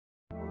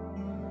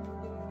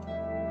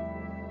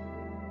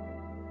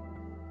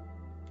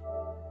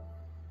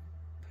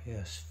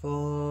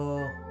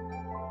PS4.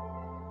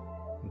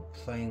 I'm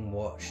playing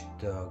Watch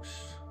Dogs.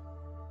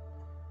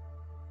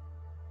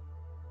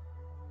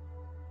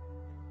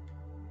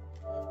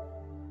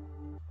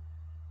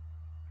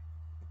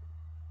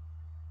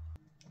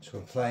 So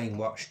we're playing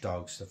Watch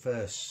Dogs, the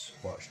first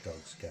Watch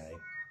Dogs game.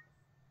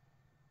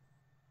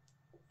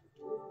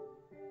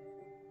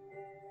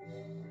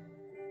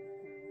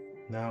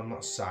 No, I'm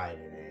not signing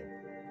in.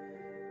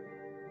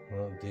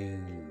 We'll do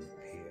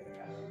here.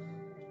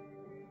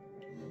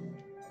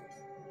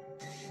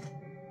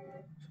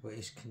 So it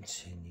is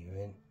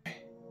continuing.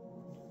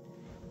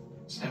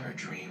 It's never a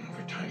dream of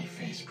her tiny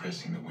face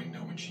pressing the window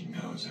when she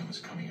knows I was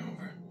coming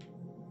over.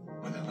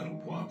 Or that little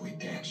wobbly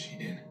dance she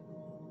did.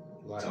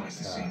 It's always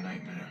the same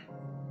nightmare.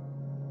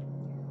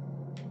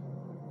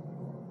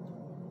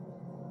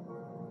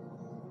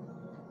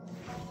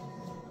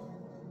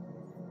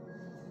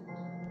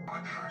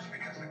 At first,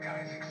 because the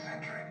guy's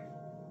eccentric.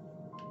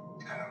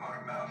 He's got a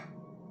motor mouth.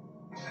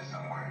 He says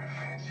I'm wearing a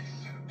fancy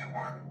suit to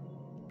work.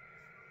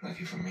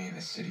 Lucky for me,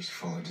 the city's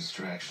full of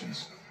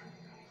distractions.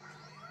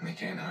 And they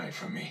can't hide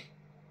from me.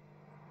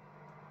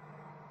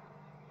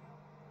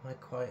 Am I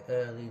quite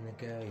early in the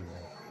game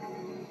though?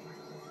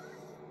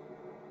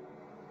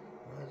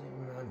 Why does it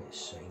remind me of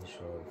Saints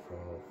Row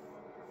 4?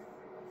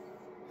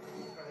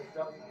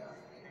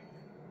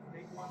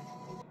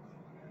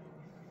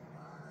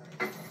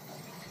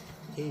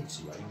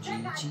 It's like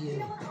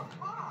GTA.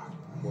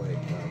 Wait,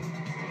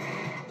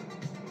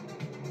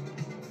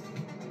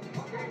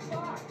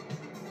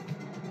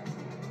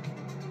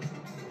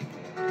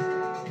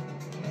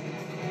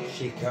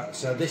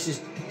 so this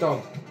is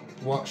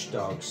Watch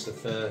Dogs, the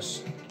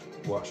first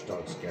Watch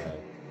Dogs game.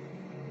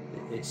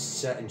 It's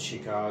set in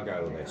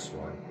Chicago, this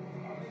one.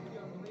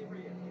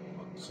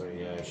 So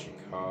yeah,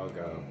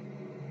 Chicago.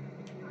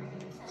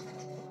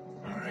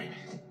 Alright,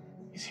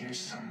 he's here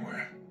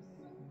somewhere.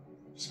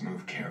 Just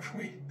move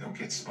carefully, don't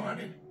get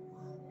spotted.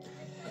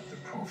 Let the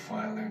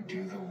profiler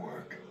do the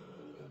work.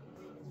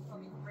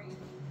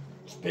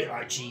 It's a bit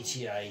like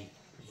GTA.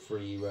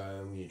 Free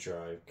roam, you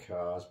drive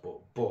cars,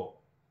 but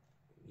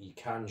you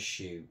can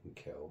shoot and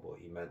kill,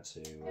 but you're meant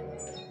to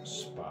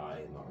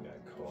spy and not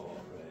get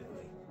caught,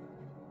 really.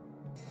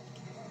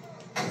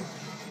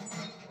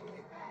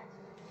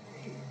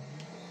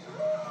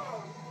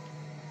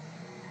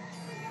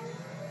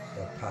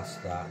 So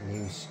past that,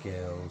 new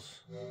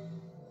skills.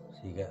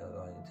 So you get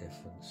like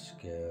different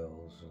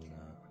skills and that.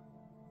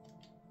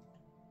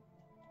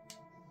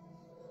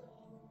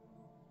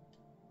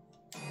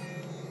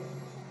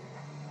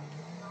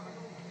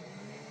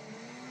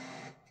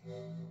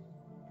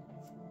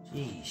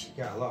 Jeez, you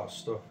got a lot of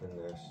stuff in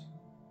this.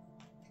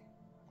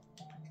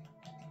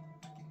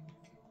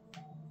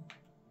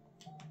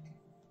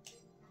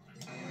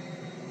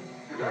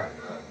 Right.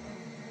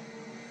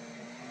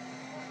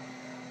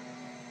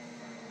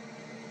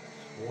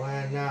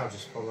 Where now?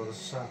 Just follow the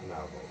sat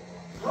nav.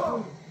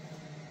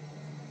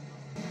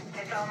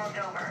 It's almost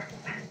over.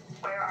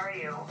 Where are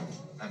you?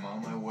 I'm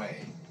on my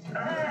way.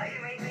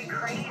 You make me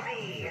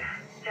crazy.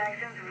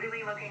 Jackson's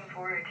really looking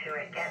forward to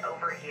it. Get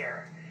over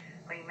here.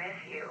 We miss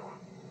you.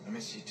 I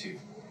miss you too.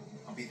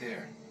 I'll be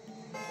there.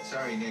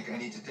 Sorry, Nick, I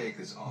need to take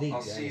this.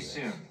 I'll see you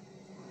soon.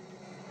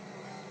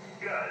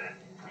 Good.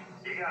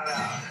 You got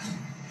out.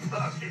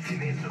 Look, if you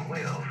need some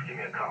wheels, give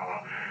me a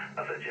call.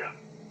 I'll set you up.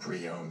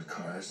 Pre-owned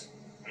cars?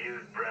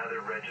 You'd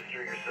rather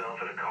register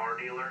yourself at a car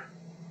dealer?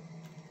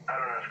 I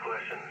don't ask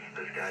questions.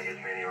 This guy gives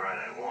me any ride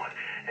I want.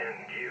 And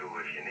you,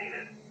 if you need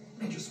it.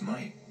 I just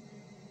might.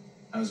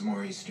 How's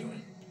Maurice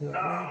doing?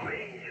 Oh,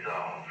 he's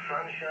all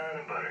sunshine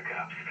and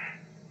buttercups.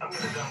 I'm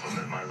gonna dump him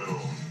at my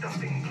little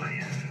dumping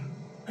place.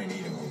 I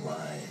need him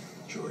alive,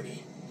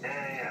 Jordy.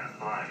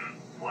 Yeah, alive.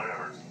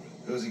 Whatever.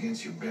 Goes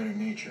against your better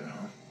nature,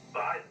 huh?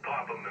 I'd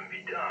pop him and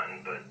be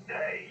done, but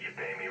hey, you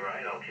pay me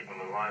right, I'll keep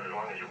him alive as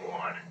long as you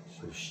want.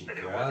 So she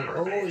got,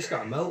 oh, it's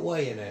got a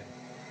motorway in it.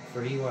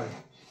 Freeway.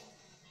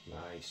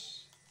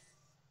 Nice.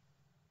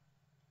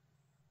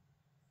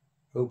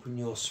 Open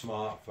your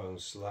smartphone,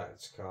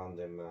 select car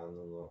demand,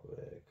 unlock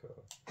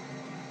vehicle.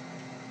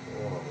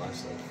 Oh,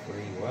 nice little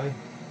freeway.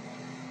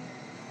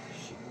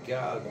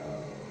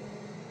 Chicago.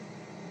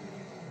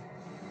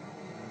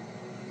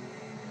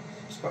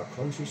 It's got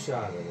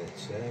countryside in it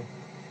too.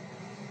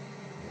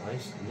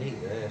 Nice,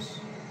 neat this.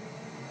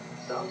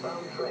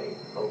 Southbound train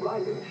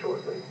arriving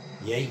shortly.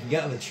 Yeah, you can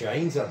get on the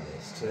trains on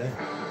this too.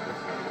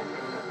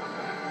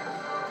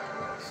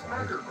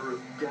 Hacker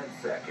group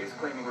DedSec is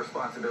claiming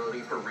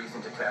responsibility for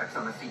recent attacks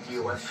on the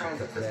CTOS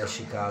transit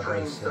system.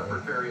 Trains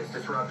suffered various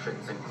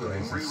disruptions,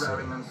 including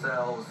rerouting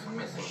themselves,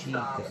 missing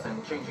stops,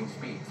 and changing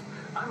speeds.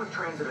 I'm with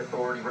Transit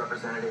Authority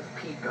Representative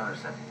Pete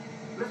Gunnarsson.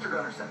 Mr.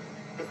 Gunnarsson,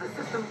 is the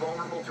system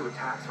vulnerable to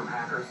attacks from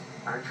hackers?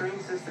 Our train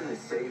system is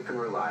safe and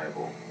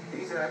reliable.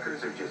 These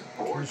hackers are just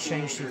bored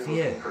teenagers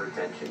looking for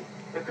attention.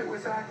 If it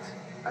was hacked,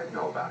 I'd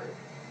know about it.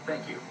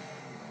 Thank you.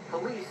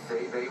 Police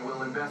say they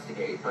will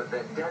investigate, but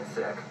that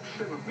DedSec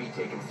shouldn't be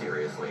taken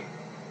seriously.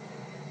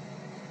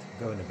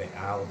 Going a bit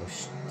out of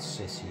the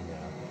city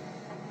now.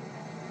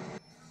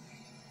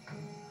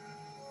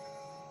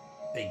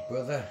 Big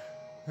brother.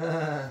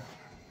 I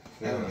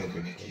haven't been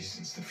to Nikki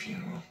since the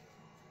funeral.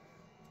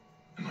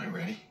 Am I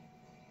ready?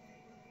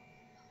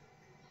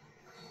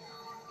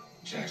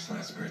 Jack's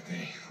last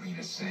birthday,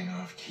 Lena sang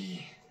off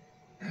key.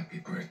 Happy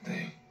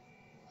birthday.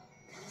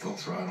 Full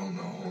throttle,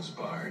 no holds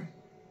barred.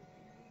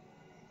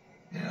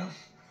 Now,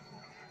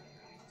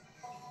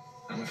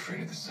 I'm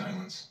afraid of the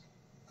silence.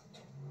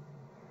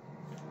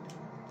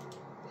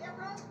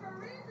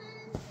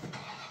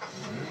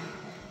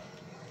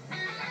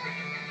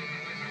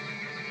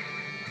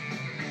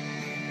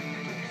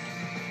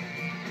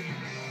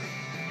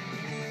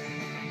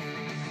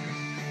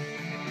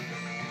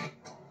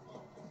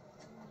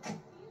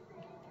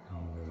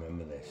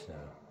 Remember this now.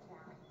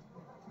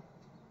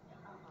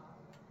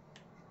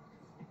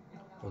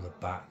 Or the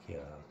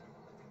backyard.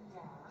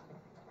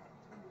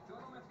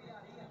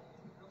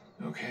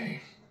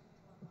 Okay.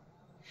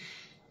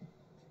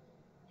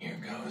 Here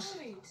goes. How old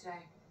are you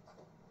today?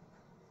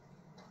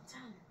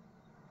 10.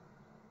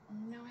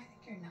 No, I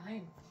think you're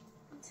 9.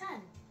 I'm 10.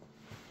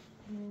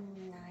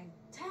 9.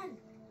 10.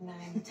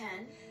 9.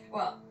 10.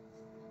 Well,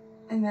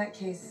 in that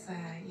case,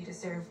 you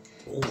deserve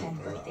 10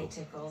 birthday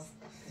tickles.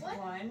 What?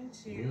 1,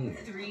 2,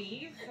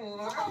 3,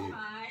 4, 5,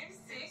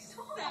 6,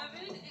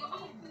 7, 8,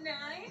 9,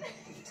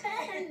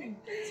 10.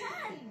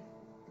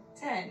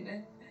 10.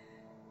 10.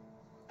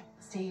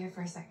 Stay here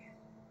for a second.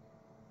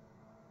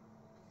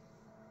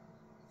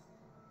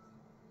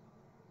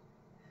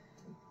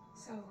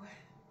 So,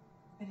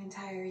 an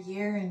entire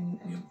year and...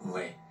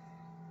 Wait.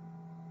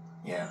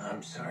 Yeah,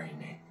 I'm sorry,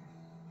 Nate.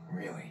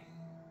 Really.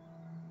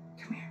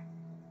 Come here.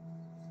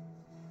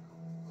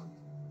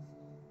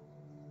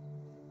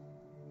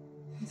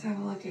 Let's have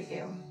a look at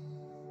you.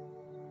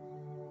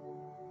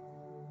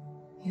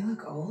 You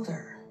look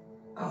older.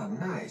 Oh,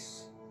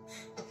 nice.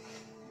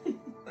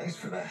 Thanks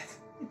for that.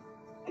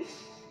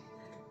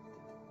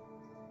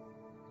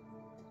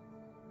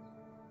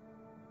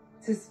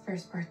 It's his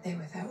first birthday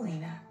without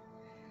Lena.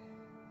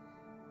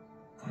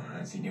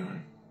 How's he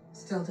doing?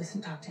 Still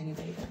doesn't talk to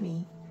anybody but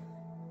me.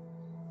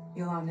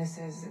 Yolanda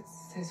says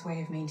it's his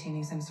way of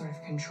maintaining some sort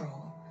of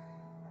control.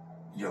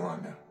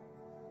 Yolanda.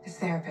 His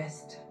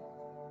therapist.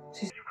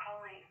 She's... You're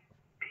calling.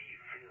 Do you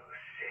feel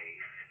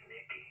safe,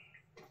 Nikki?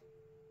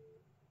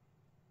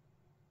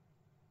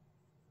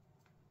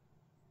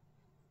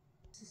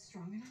 Is this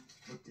strong enough?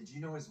 Look, did you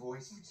know his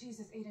voice? Oh,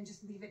 Jesus, Aiden,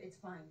 just leave it. It's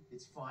fine.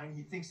 It's fine.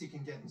 He thinks he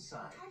can get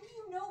inside. How do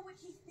you know what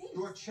he thinks?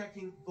 You're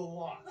checking the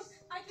locks. Look,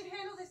 I can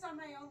handle this on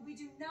my own. We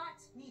do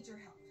not need your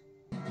help.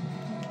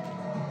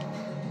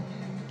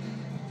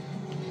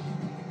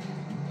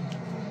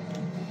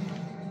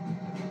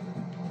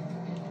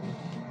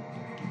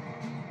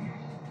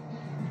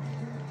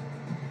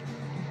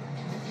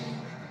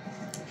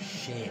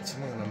 Shit,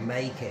 I'm not gonna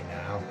make it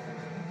now.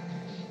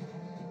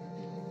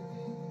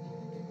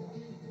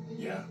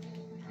 Yeah.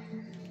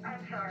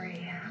 I'm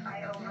sorry.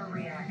 I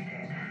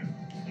overreacted.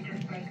 You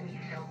just make me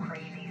so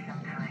crazy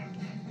sometimes.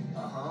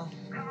 Uh-huh.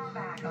 Come on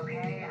back,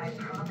 okay? I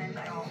promise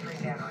I won't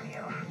freak out on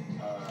you.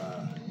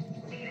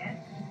 Need it?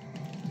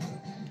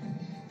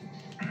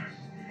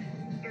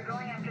 You're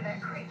going after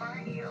that creep,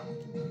 aren't you?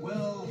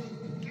 Well,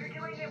 You're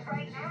doing it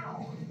right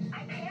now.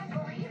 I can't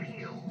believe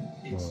you.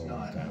 it's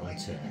not that like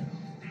was it.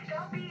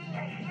 Stop being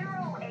a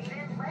hero,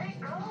 Aiden. Let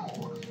it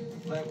go.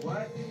 Like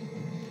what?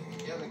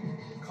 Yeah, the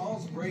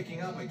call's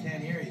breaking up. I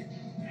can't hear you.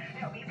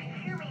 No, you can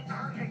hear me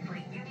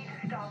perfectly. You need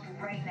to stop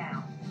right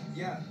now.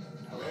 Yeah.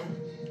 Hello?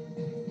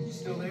 You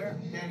still there?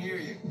 Can't hear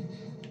you.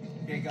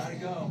 Okay, gotta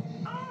go.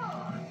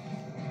 Oh!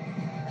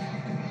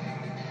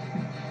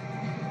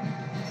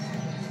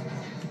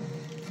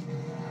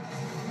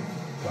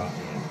 Got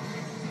you.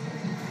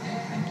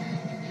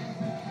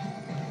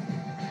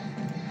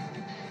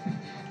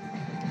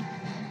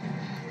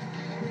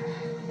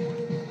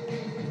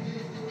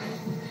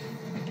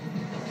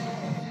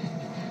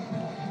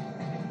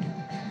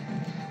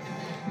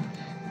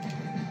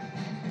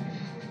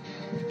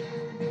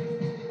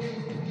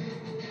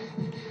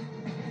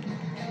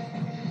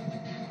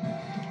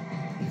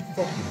 He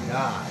fucking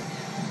died.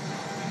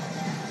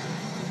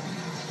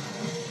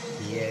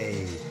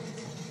 Yay.